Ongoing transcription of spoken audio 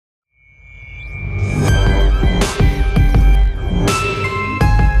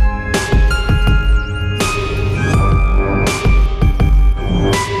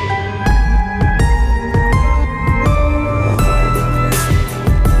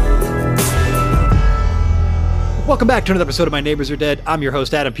Welcome back to another episode of My Neighbors Are Dead. I'm your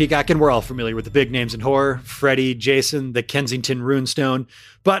host, Adam Peacock, and we're all familiar with the big names in horror, Freddy, Jason, the Kensington Runestone.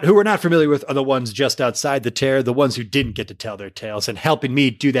 But who we're not familiar with are the ones just outside the tear, the ones who didn't get to tell their tales. And helping me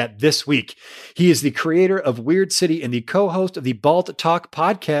do that this week, he is the creator of Weird City and the co-host of the Bald Talk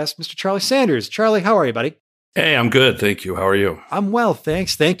podcast, Mr. Charlie Sanders. Charlie, how are you, buddy? Hey, I'm good. Thank you. How are you? I'm well,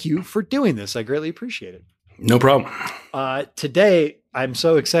 thanks. Thank you for doing this. I greatly appreciate it. No problem. Today, I'm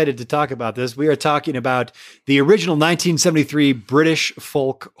so excited to talk about this. We are talking about the original 1973 British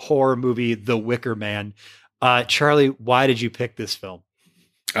folk horror movie, The Wicker Man. Charlie, why did you pick this film?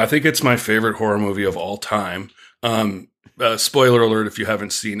 I think it's my favorite horror movie of all time. Spoiler alert if you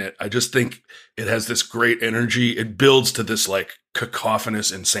haven't seen it. I just think it has this great energy. It builds to this like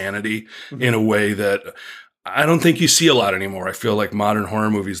cacophonous insanity in a way that I don't think you see a lot anymore. I feel like modern horror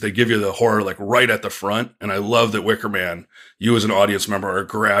movies, they give you the horror like right at the front. And I love that Wicker Man, you as an audience member are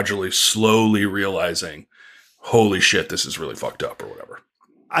gradually, slowly realizing, holy shit, this is really fucked up or whatever.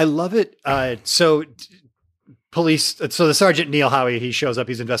 I love it. So the Sergeant Neil Howie, he shows up,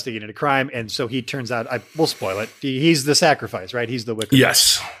 he's investigating a crime. And so he turns out, we'll spoil it. He's the sacrifice, right? He's the Wicker Man.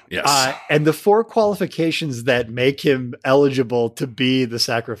 Yes. And the 4 qualifications that make him eligible to be the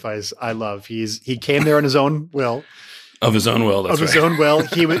sacrifice, I love. He came there on his own will. Of his own will, that's right. Of his own will.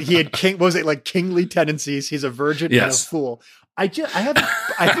 He had kingly tendencies. He's a virgin and a fool. I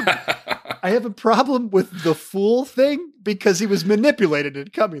have a problem with the fool thing because he was manipulated in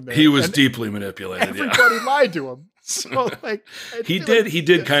coming there. He was deeply manipulated. Everybody lied to him. So he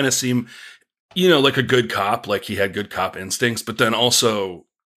did kind of seem, like a good cop, like he had good cop instincts, but then also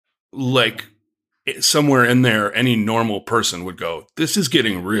like somewhere in there, any normal person would go, this is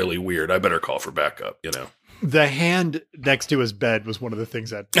getting really weird. I better call for backup, The hand next to his bed was one of the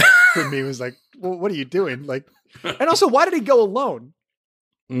things that for me was like, well, what are you doing? Like, and also, why did he go alone?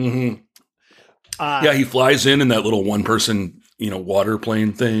 Mm-hmm. He flies in that little one-person, water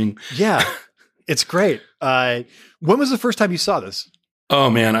plane thing. Yeah, it's great. When was the first time you saw this? Oh,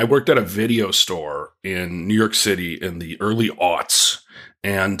 man, I worked at a video store in New York City in the early aughts.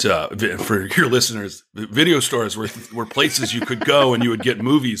 And for your listeners, video stores were places you could go and you would get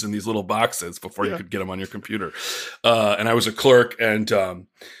movies in these little boxes before you could get them on your computer. And I was a clerk, and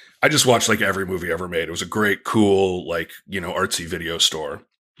I just watched like every movie ever made. It was a great, cool, like, artsy video store.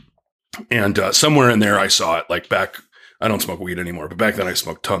 And somewhere in there, I saw it like back. I don't smoke weed anymore, but back then I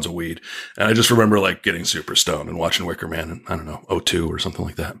smoked tons of weed. And I just remember like getting super stoned and watching Wicker Man in, I don't know, 2002 or something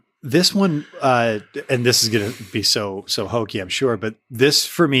like that. This one, and this is going to be so hokey, I'm sure, but this,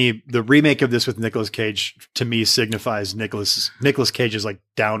 for me, the remake of this with Nicolas Cage, to me, signifies Nicolas Cage's like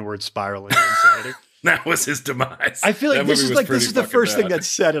downward spiraling insanity. That was his demise. I feel like this is the first thing that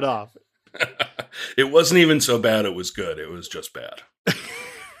set it off. It wasn't even so bad. It was good. It was just bad.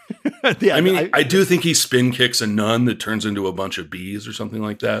 Yeah, I do think he spin kicks a nun that turns into a bunch of bees or something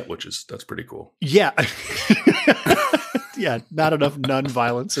like that, that's pretty cool. Yeah. Yeah, not enough nun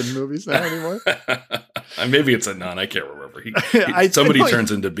violence in movies now anymore. Maybe it's a nun. I can't remember. Somebody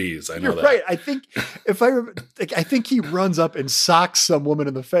turns into bees. I know you're that. Right. I think I think he runs up and socks some woman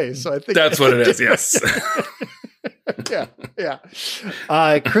in the face. So I think that's what it is. Yes.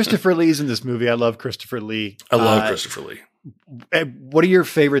 Yeah. Christopher Lee's in this movie. I love Christopher Lee. I love Christopher Lee. What are your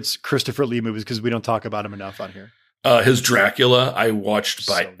favorites Christopher Lee movies? Because we don't talk about him enough on here. His Dracula, I watched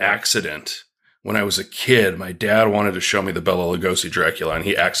by accident. When I was a kid, my dad wanted to show me the Bela Lugosi Dracula, and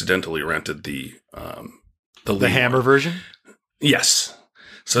he accidentally rented the Hammer version. Yes,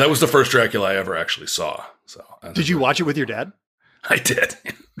 so that was the first Dracula I ever actually saw. So, did you watch it with your dad? I did.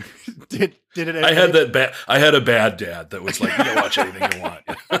 Did it? I had a bad dad that was like, "You can watch anything you want."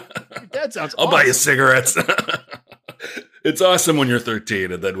 Your dad sounds. I'll buy you cigarettes. It's awesome when you're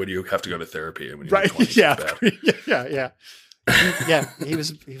 13, and then when you have to go to therapy, and when you're 20, yeah. Yeah, he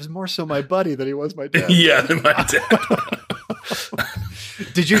was more so my buddy than he was my dad. Yeah, than my dad.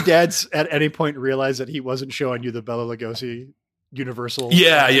 Did your dad at any point realize that he wasn't showing you the Bela Lugosi Universal?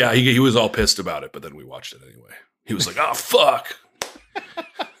 Yeah. He was all pissed about it, but then we watched it anyway. He was like, "Oh fuck,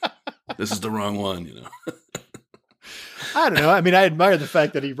 this is the wrong one," I don't know. I mean, I admire the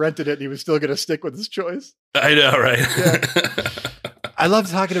fact that he rented it and he was still going to stick with his choice. I know, right? Yeah. I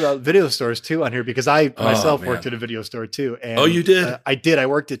love talking about video stores too on here because I myself worked at a video store too. And you did? I did. I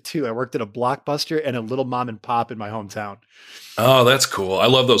worked at 2. I worked at a Blockbuster and a little mom and pop in my hometown. Oh, that's cool. I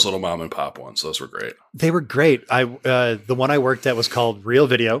love those little mom and pop ones. Those were great. They were great. The one I worked at was called Real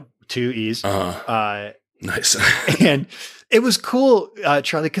Video, 2 E's. Nice. And it was cool,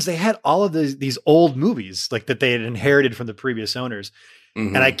 Charlie, because they had all of these old movies like that they had inherited from the previous owners.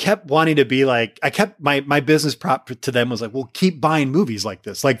 Mm-hmm. And I kept wanting to be like, my business prop to them was like, well, keep buying movies like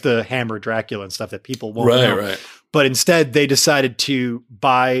this, like the Hammer Dracula and stuff that people won't know. Right. But instead, they decided to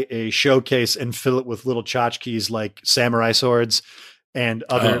buy a showcase and fill it with little tchotchkes like samurai swords and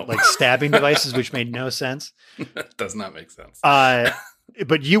other like stabbing devices, which made no sense. That does not make sense.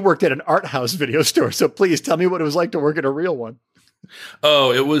 But you worked at an art house video store, so please tell me what it was like to work at a real one.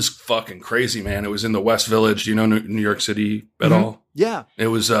 Oh, it was fucking crazy, man. It was in the West Village. Do you know New York City at all? Yeah. It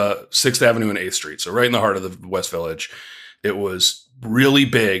was 6th Avenue and 8th Street, so right in the heart of the West Village. It was really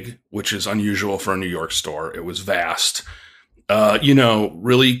big, which is unusual for a New York store. It was vast.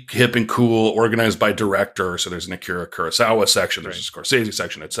 Really hip and cool, organized by director. So there's an Akira Kurosawa section, there's a Scorsese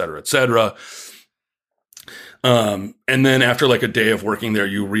section, et cetera, et cetera. And then after like a day of working there,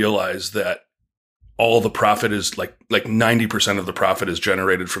 you realize that all the profit is like 90% of the profit is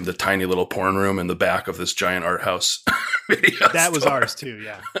generated from the tiny little porn room in the back of this giant art house video That was store. ours too,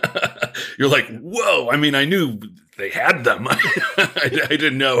 yeah. You're like, whoa. I mean, I knew they had them. I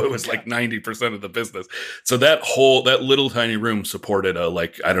didn't know it was like 90% of the business. So that little tiny room supported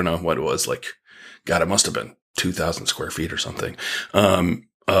I don't know what it was, like, God, it must have been 2,000 square feet or something,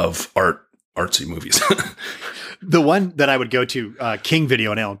 of artsy movies. The one that I would go to, King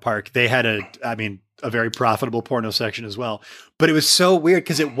Video in Allen Park, they had a very profitable porno section as well. But it was so weird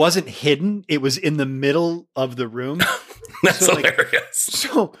because it wasn't hidden. It was in the middle of the room. That's so, hilarious.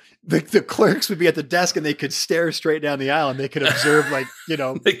 So the clerks would be at the desk and they could stare straight down the aisle and they could observe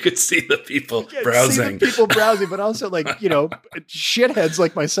they could see the people See browsing. the people browsing, but also shitheads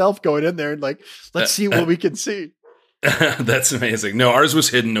like myself going in there and let's see what we can see. That's amazing. No, ours was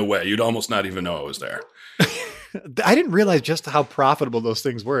hidden away. You'd almost not even know it was there. I didn't realize just how profitable those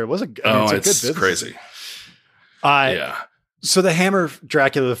things were. It was it's a good business. Crazy. Yeah. So the Hammer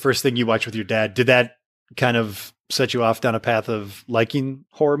Dracula, the first thing you watched with your dad, did that kind of set you off down a path of liking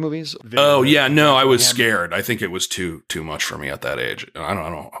horror movies? Oh yeah, no, I was scared. I think it was too much for me at that age. I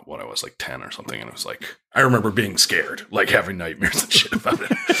don't know what I was, like 10 or something, and it was like I remember being scared, like having nightmares and shit about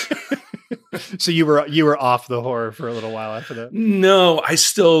it. So you were off the horror for a little while after that? No, I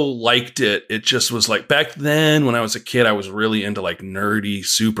still liked it. It just was like back then when I was a kid, I was really into like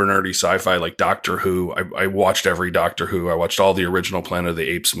super nerdy sci-fi, like Doctor Who. I watched every Doctor Who. I watched all the original Planet of the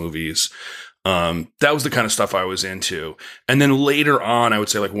Apes movies. That was the kind of stuff I was into. And then later on, I would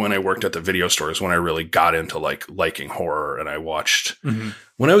say like when I worked at the video stores, when I really got into like liking horror, and I watched.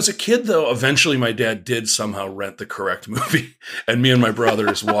 When I was a kid, though, eventually my dad did somehow rent the correct movie, and me and my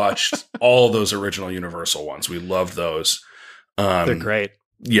brothers watched all those original Universal ones. We loved those. They're great.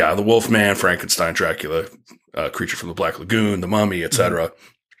 Yeah, the Wolfman, Frankenstein, Dracula, Creature from the Black Lagoon, The Mummy, etc.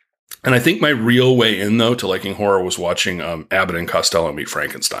 And I think my real way in, though, to liking horror was watching Abbott and Costello Meet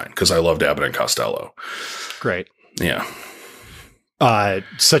Frankenstein, because I loved Abbott and Costello. Great. Yeah.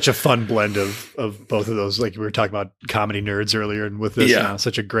 Such a fun blend of both of those. Like we were talking about comedy nerds earlier, and with this,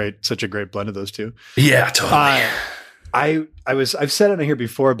 such a great blend of those two. Yeah, totally. I've said it on here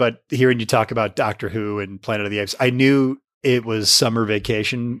before, but hearing you talk about Doctor Who and Planet of the Apes, I knew it was summer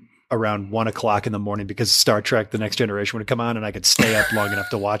vacation around 1:00 in the morning because Star Trek: The Next Generation would come on and I could stay up long enough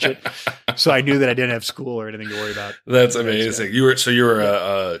to watch it. So I knew that I didn't have school or anything to worry about. That's amazing. You were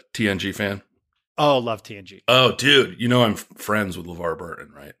a TNG fan? Oh, love TNG. Oh, dude, I'm friends with LeVar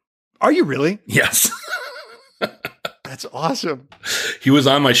Burton, right? Are you really? Yes. That's awesome. He was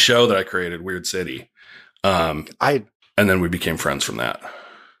on my show that I created, Weird City. And then we became friends from that.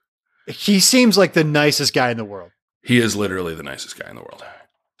 He seems like the nicest guy in the world. He is literally the nicest guy in the world.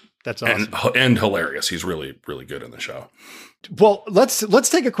 That's awesome. And hilarious. He's really, really good in the show. Well, let's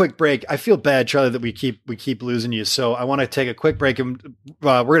take a quick break. I feel bad, Charlie, that we keep losing you. So I want to take a quick break, and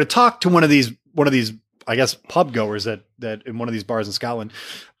we're going to talk to one of these, I guess, pub goers that in one of these bars in Scotland,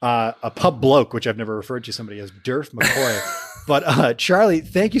 a pub bloke, which I've never referred to somebody as Durf McCoy. But Charlie,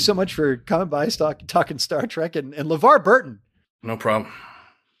 thank you so much for coming by, talking Star Trek and LeVar Burton. No problem.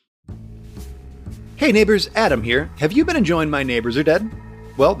 Hey neighbors, Adam here. Have you been enjoying My Neighbors Are Dead?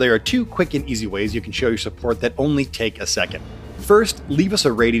 Well, there are 2 quick and easy ways you can show your support that only take a second. First, leave us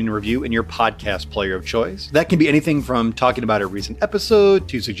a rating and review in your podcast player of choice. That can be anything from talking about a recent episode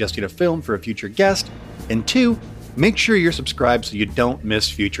to suggesting a film for a future guest. And 2, make sure you're subscribed so you don't miss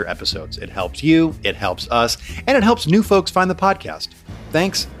future episodes. It helps you, it helps us, and it helps new folks find the podcast.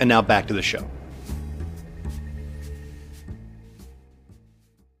 Thanks, and now back to the show.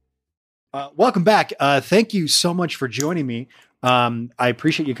 Welcome back. Thank you so much for joining me. I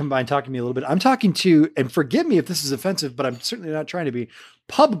appreciate you coming by and talking to me a little bit. I'm talking to, and forgive me if this is offensive, but I'm certainly not trying to be,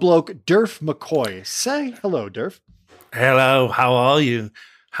 pub bloke Durf McCoy. Say hello, Durf. Hello, how are you?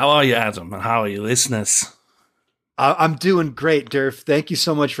 How are you, Adam? And how are you, listeners? I'm doing great, Durf. Thank you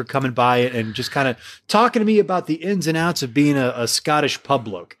so much for coming by and just kind of talking to me about the ins and outs of being a Scottish pub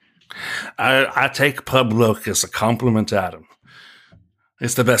bloke. I take pub luck as a compliment, Adam.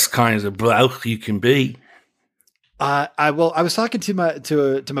 It's the best kind of bloke you can be. I was talking to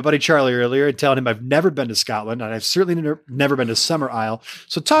my buddy Charlie earlier and telling him I've never been to Scotland and I've certainly never been to Summer Isle.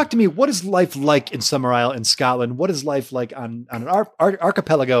 So talk to me. What is life like in Summer Isle in Scotland? What is life like on an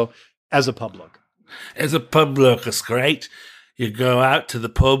archipelago as a pub look? As a pub look, it's great. You go out to the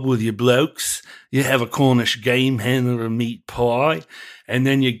pub with your blokes. You have a Cornish game hen or a meat pie, and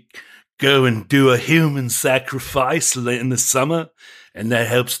then you go and do a human sacrifice in the summer, and that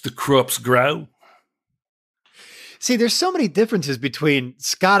helps the crops grow. See, there's so many differences between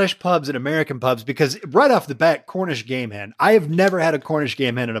Scottish pubs and American pubs because right off the bat, Cornish game hen. I have never had a Cornish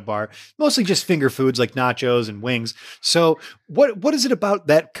game hen in a bar, mostly just finger foods like nachos and wings. So what is it about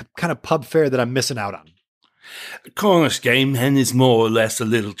that kind of pub fare that I'm missing out on? Cornish game hen is more or less a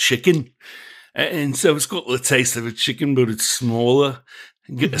little chicken. And so it's got the taste of a chicken, but it's smaller.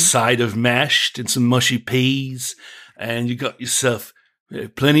 You get a side of mashed and some mushy peas, and you got yourself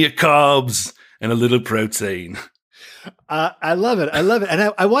plenty of carbs and a little protein. I love it. I love it.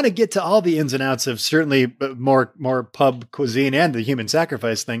 And I want to get to all the ins and outs of certainly more pub cuisine and the human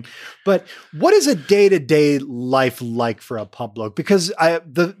sacrifice thing. But what is a day-to-day life like for a pub bloke? Because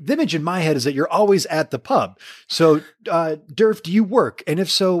the image in my head is that you're always at the pub. So, Derf, do you work? And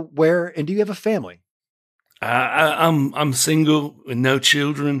if so, where? And do you have a family? I'm single with no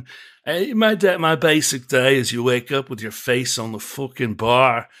children. My basic day is you wake up with your face on the fucking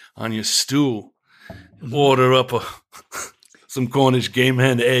bar on your stool. Order up some Cornish game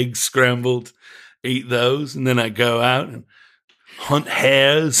hen eggs scrambled, eat those, and then I go out and hunt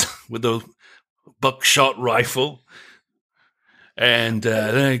hares with a buckshot rifle. And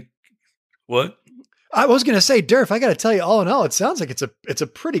what? I was going to say, Derf, I got to tell you, all in all, it sounds like it's a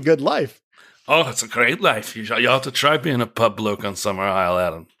pretty good life. Oh, it's a great life. You ought to try being a pub bloke on Summer Isle,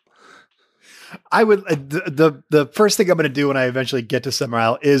 Adam. I would the first thing I'm going to do when I eventually get to Summer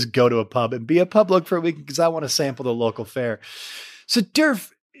Isle is go to a pub and be a pub look for a week because I want to sample the local fare. So,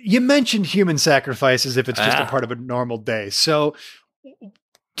 Derf, you mentioned human sacrifice as if it's just a part of a normal day. So,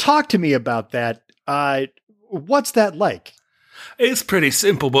 talk to me about that. What's that like? It's pretty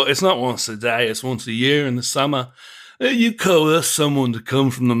simple, but it's not once a day. It's once a year in the summer. You coerce someone to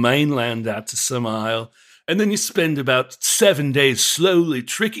come from the mainland out to Summer Isle, and then you spend about 7 days slowly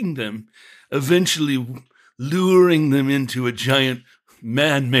tricking them, eventually luring them into a giant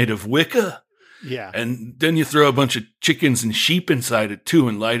man made of wicker. Yeah. And then you throw a bunch of chickens and sheep inside it too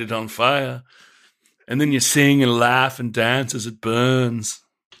and light it on fire. And then you sing and laugh and dance as it burns.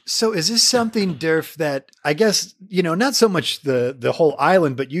 So is this something, Derf, that I guess, not so much the whole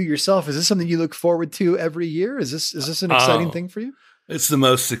island, but you yourself, is this something you look forward to every year? Is this an exciting thing for you? It's the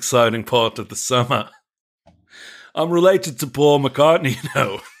most exciting part of the summer. I'm related to Paul McCartney,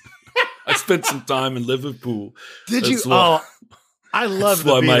 I spent some time in Liverpool. Did you? I love the Beatles. That's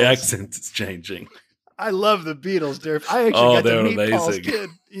why my accent is changing. I love the Beatles, Derf. I actually got to meet amazing. Paul's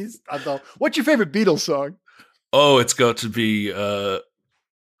kid. What's your favorite Beatles song? Oh, it's got to be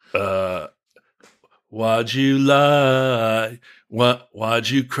Why'd You Lie? Why'd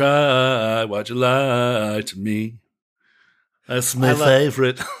You Cry? Why'd You Lie to Me? That's my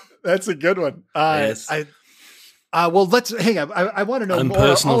favorite. That's a good one. Yes. Well, let's hang on. I want to know I'm more.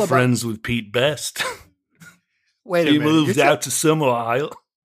 Personal friends with Pete Best. Wait a minute. He moved out to Summer Isle.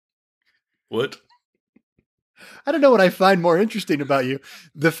 What? I don't know what I find more interesting about you.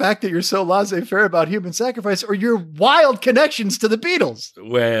 The fact that you're so laissez-faire about human sacrifice or your wild connections to the Beatles.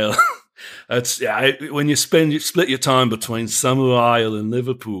 Well, when you split your time between Summer Isle and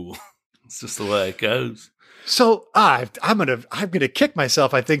Liverpool. It's just the way it goes. So I'm gonna kick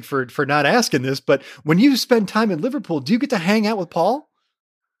myself, I think, for not asking this. But when you spend time in Liverpool, do you get to hang out with Paul?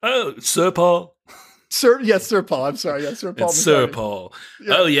 Oh, Sir Paul. Sir Paul. I'm sorry, Sir Paul. It's Sir Paul.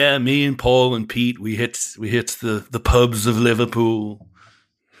 Yeah. Oh yeah, me and Paul and Pete, we hit the pubs of Liverpool.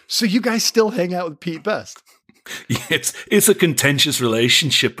 So you guys still hang out with Pete Best? It's a contentious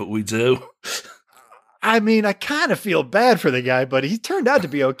relationship, but we do. I mean, I kind of feel bad for the guy, but he turned out to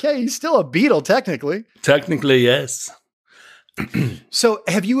be okay. He's still a Beatle, technically. Technically, yes. So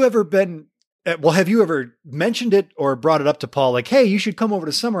have you ever mentioned it or brought it up to Paul? Like, hey, you should come over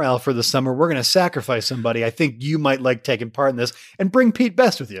to Summer Isle for the summer. We're going to sacrifice somebody. I think you might like taking part in this and bring Pete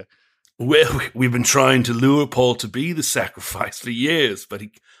Best with you. Well, we've been trying to lure Paul to be the sacrifice for years, but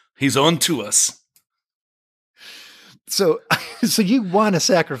he's on to us. So you want to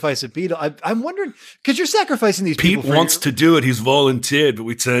sacrifice a Beatle? I'm wondering, because you're sacrificing these people. Pete wants to do it. He's volunteered, but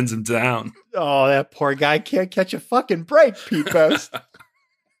we turns him down. Oh, that poor guy can't catch a fucking break, Pete Best.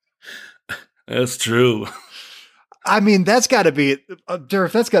 That's true. I mean, that's got to be,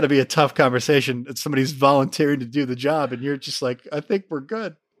 Durf, that's got to be a tough conversation. If somebody's volunteering to do the job and you're just like, I think we're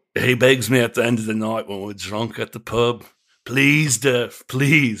good. He begs me at the end of the night when we're drunk at the pub, please, Durf,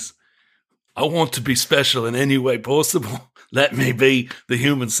 please. I want to be special in any way possible. Let me be the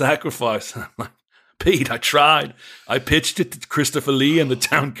human sacrifice. I'm like, Pete, I tried. I pitched it to Christopher Lee and the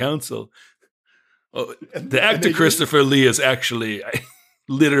town council. Oh, the actor Christopher Lee is actually,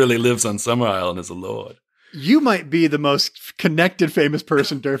 literally lives on Summer Island as a lord. You might be the most connected famous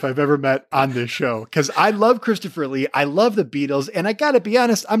person, Durf, I've ever met on this show. Because I love Christopher Lee. I love the Beatles. And I got to be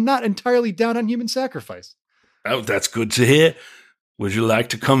honest, I'm not entirely down on human sacrifice. Oh, that's good to hear. Would you like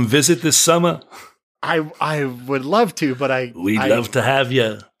to come visit this summer? I would love to, but We'd love to have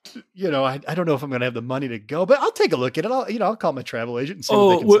you. You know, I don't know if I'm going to have the money to go, but I'll take a look at it. I'll call my travel agent and see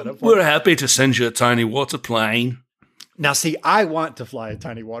what they can set up for me. We're happy to send you a tiny water plane. Now, see, I want to fly a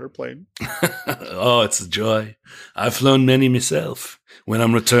tiny water plane. Oh, it's a joy. I've flown many myself when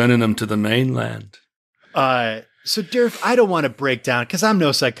I'm returning them to the mainland. So, Durf, I don't want to break down because I'm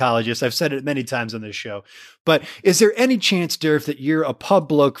no psychologist. I've said it many times on this show. But is there any chance, Durf, that you're a pub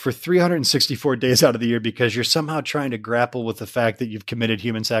bloke for 364 days out of the year because you're somehow trying to grapple with the fact that you've committed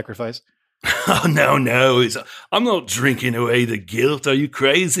human sacrifice? Oh, no. I'm not drinking away the guilt. Are you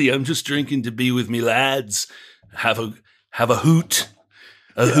crazy? I'm just drinking to be with me lads. Have a hoot,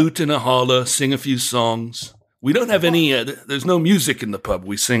 hoot and a holler, sing a few songs. We don't have any, there's no music in the pub.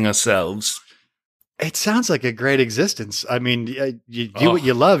 We sing ourselves. It sounds like a great existence. I mean, you do what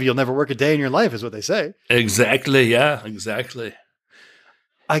you love. You'll never work a day in your life is what they say. Exactly. Yeah, exactly.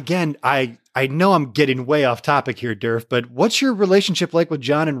 Again, I know I'm getting way off topic here, Durf, but what's your relationship like with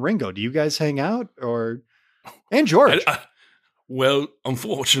John and Ringo? Do you guys hang out and George? Well,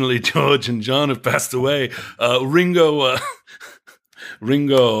 unfortunately, George and John have passed away. Ringo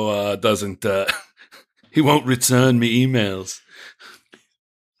doesn't, he won't return me emails.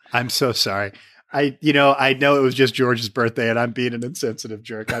 I'm so sorry. I know it was just George's birthday and I'm being an insensitive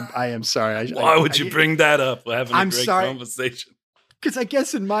jerk. I am sorry. Why would you bring that up? We're having a great conversation. Because I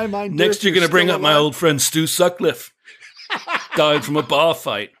guess in my mind, next you're going to bring up my old friend Stu Sutcliffe. Died from a bar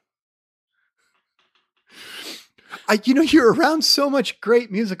fight. You're around so much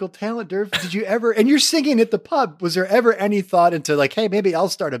great musical talent, Durf. Did you ever, and you're singing at the pub, was there ever any thought into like, hey, maybe I'll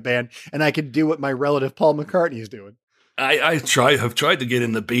start a band and I could do what my relative Paul McCartney is doing? I've tried to get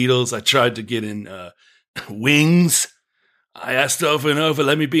in the Beatles. I tried to get in Wings. I asked over and over,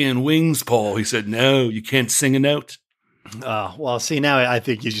 let me be in Wings, Paul. He said, no, you can't sing a note. Well, see, now I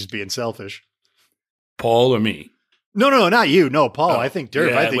think he's just being selfish. Paul or me? No, not you. No, Paul. I think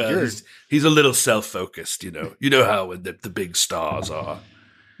Durf. I think you're. He's a little self-focused, You know how the big stars are.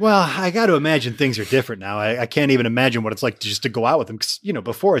 Well, I got to imagine things are different now. I can't even imagine what it's like to go out with him. Because,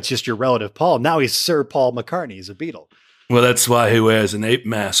 before it's just your relative Paul. Now he's Sir Paul McCartney. He's a Beatle. Well, that's why he wears an ape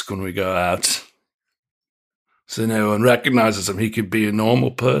mask when we go out. So no one recognizes him. He could be a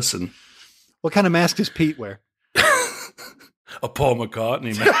normal person. What kind of mask does Pete wear? A Paul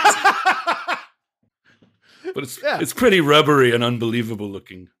McCartney mask. But it's pretty rubbery and unbelievable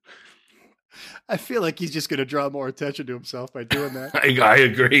looking. I feel like he's just going to draw more attention to himself by doing that. I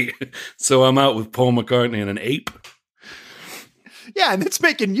agree. So I'm out with Paul McCartney and an ape. Yeah, and it's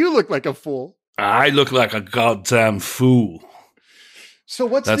making you look like a fool. I look like a goddamn fool. So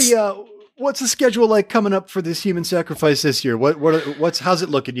what's the schedule like coming up for this human sacrifice this year? How's it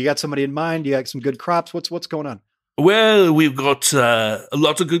looking? You got somebody in mind? You got some good crops? What's going on? Well, we've got a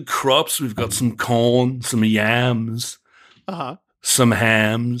lot of good crops. We've got some corn, some yams, some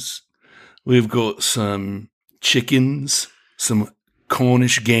hams. We've got some chickens, some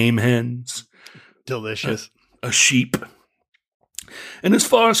Cornish game hens. Delicious. A sheep. And as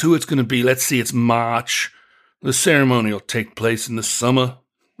far as who it's going to be, let's see, it's March. The ceremony will take place in the summer.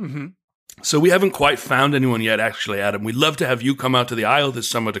 Mm-hmm. So we haven't quite found anyone yet, actually, Adam. We'd love to have you come out to the Isle this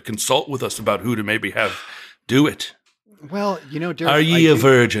summer to consult with us about who to maybe have do it. Well, Durf, are ye a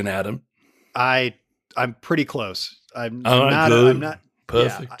virgin, Adam? I'm pretty close. I'm not.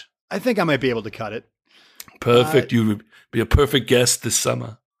 Perfect. Yeah, I think I might be able to cut it. Perfect. You would be a perfect guest this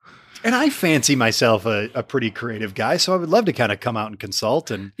summer. And I fancy myself a pretty creative guy, so I would love to kind of come out and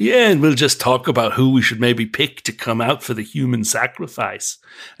consult. And we'll just talk about who we should maybe pick to come out for the human sacrifice.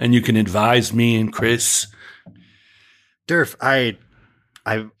 And you can advise me and Chris. Durf, I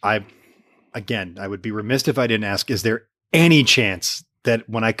would be remiss if I didn't ask, is there any chance that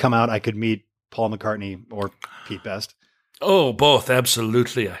when I come out, I could meet Paul McCartney or Pete Best? Oh, both.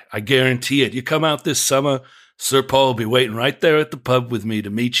 Absolutely. I guarantee it. You come out this summer, Sir Paul will be waiting right there at the pub with me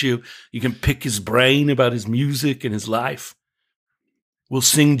to meet you. You can pick his brain about his music and his life. We'll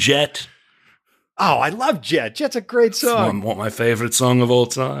sing Jet. Oh, I love Jet. Jet's a great song. It's my favorite song of all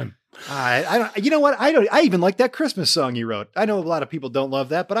time. I don't. You know what? I even like that Christmas song you wrote. I know a lot of people don't love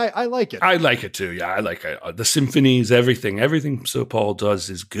that, but I like it. I like it too. Yeah, I like it. The symphonies, everything Sir Paul does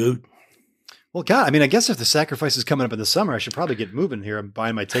is good. Well, God, I mean, I guess if the sacrifice is coming up in the summer, I should probably get moving here. I'm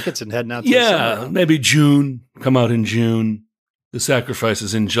buying my tickets and heading out to the summer. Maybe June. Come out in June. The sacrifice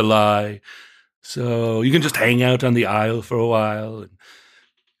is in July. So you can just hang out on the aisle for a while and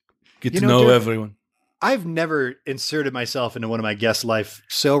get to know everyone. I've never inserted myself into one of my guests' life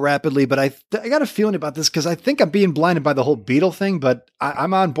so rapidly, but I got a feeling about this because I think I'm being blinded by the whole Beatle thing, but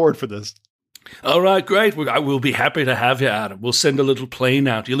I'm on board for this. All right, great. I will be happy to have you, Adam. We'll send a little plane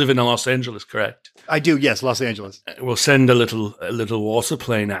out. You live in Los Angeles, correct? I do, yes, Los Angeles. We'll send a little water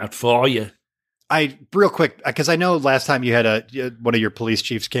plane out for you. Real quick, because I know last time you had one of your police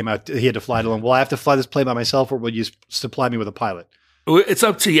chiefs came out, he had to fly it alone. Will I have to fly this plane by myself, or will you supply me with a pilot? It's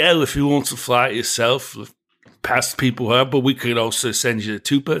up to you if you want to fly it yourself, past people out, but we could also send you a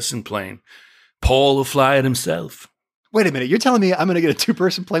 2-person plane. Paul will fly it himself. Wait a minute. You're telling me I'm going to get a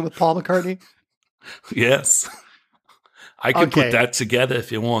 2-person plane with Paul McCartney? Yes. I can put that together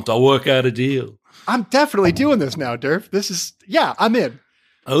if you want. I'll work out a deal. I'm definitely doing this now, Durf. I'm in.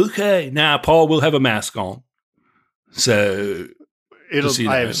 Okay. Now, Paul will have a mask on. So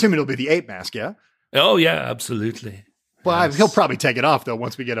I assume it'll be the 8 mask, yeah? Oh, yeah, absolutely. Well, yes. He'll probably take it off, though,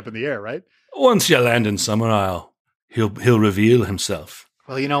 once we get up in the air, right? Once you land in Summer Isle, he'll reveal himself.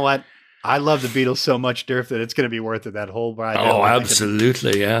 Well, you know what? I love the Beatles so much, Durf, that it's going to be worth it, that whole ride. Oh,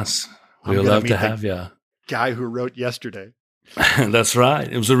 absolutely, yes. We'd love to have you. Guy who wrote Yesterday. That's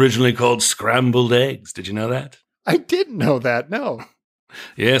right. It was originally called Scrambled Eggs. Did you know that? I didn't know that, no.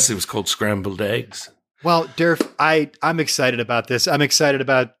 Yes, it was called Scrambled Eggs. Well, Durf, I'm excited about this. I'm excited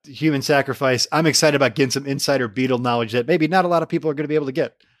about human sacrifice. I'm excited about getting some insider Beatle knowledge that maybe not a lot of people are going to be able to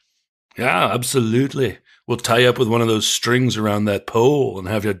get. Yeah, absolutely. We'll tie you up with one of those strings around that pole and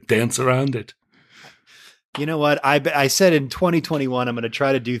have you dance around it. You know what? I said in 2021 I'm going to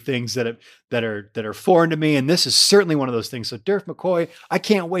try to do things that are foreign to me, and this is certainly one of those things. So, Durf McCoy, I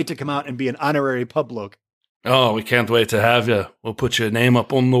can't wait to come out and be an honorary pub bloke. Oh, we can't wait to have you. We'll put your name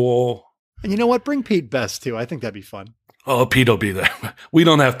up on the wall. And you know what? Bring Pete Best too. I think that'd be fun. Oh, Pete will be there. We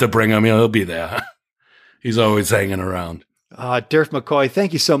don't have to bring him. He'll be there. He's always hanging around. Durf McCoy,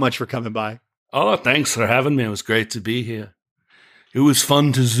 thank you so much for coming by. Oh, thanks for having me. It was great to be here. It was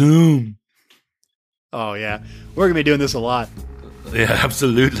fun to Zoom. Oh, yeah. We're going to be doing this a lot. Yeah,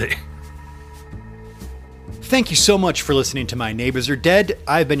 absolutely. Thank you so much for listening to My Neighbors Are Dead.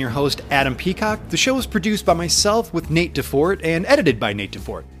 I've been your host, Adam Peacock. The show is produced by myself with Nate DeFort and edited by Nate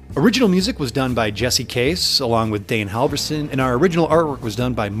DeFort. Original music was done by Jesse Case, along with Dane Halverson, and our original artwork was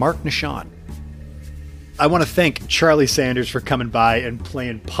done by Mark Nishan. I want to thank Charlie Sanders for coming by and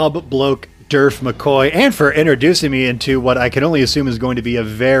playing Pub Bloke Durf McCoy, and for introducing me into what I can only assume is going to be a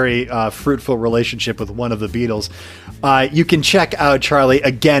very fruitful relationship with one of the Beatles. You can check out Charlie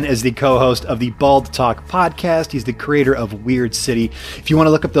again as the co-host of the Bald Talk podcast. He's the creator of Weird City. If you want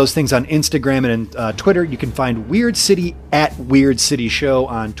to look up those things on Instagram and Twitter, you can find Weird City at Weird City Show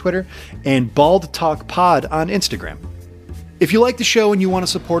on Twitter and Bald Talk Pod on Instagram. If you like the show and you want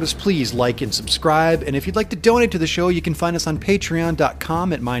to support us, please like and subscribe. And if you'd like to donate to the show, you can find us on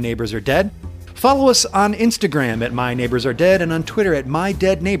patreon.com at My Neighbors Are Dead. Follow us on Instagram at My Neighbors Are Dead and on Twitter at My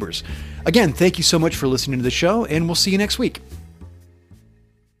Dead Neighbors. Again, thank you so much for listening to the show, and we'll see you next week.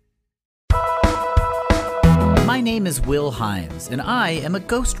 My name is Will Himes, and I am a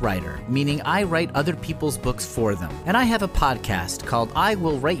ghostwriter, meaning I write other people's books for them. And I have a podcast called I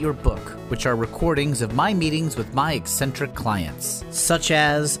Will Write Your Book, which are recordings of my meetings with my eccentric clients, such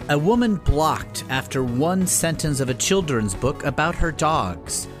as a woman blocked after one sentence of a children's book about her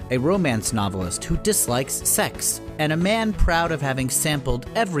dogs, a romance novelist who dislikes sex, and a man proud of having sampled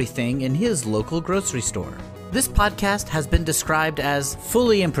everything in his local grocery store. This podcast has been described as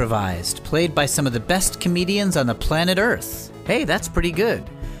fully improvised, played by some of the best comedians on the planet Earth. Hey, that's pretty good.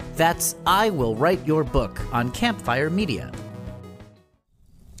 That's I Will Write Your Book on Campfire Media.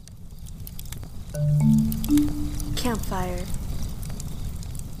 Campfire.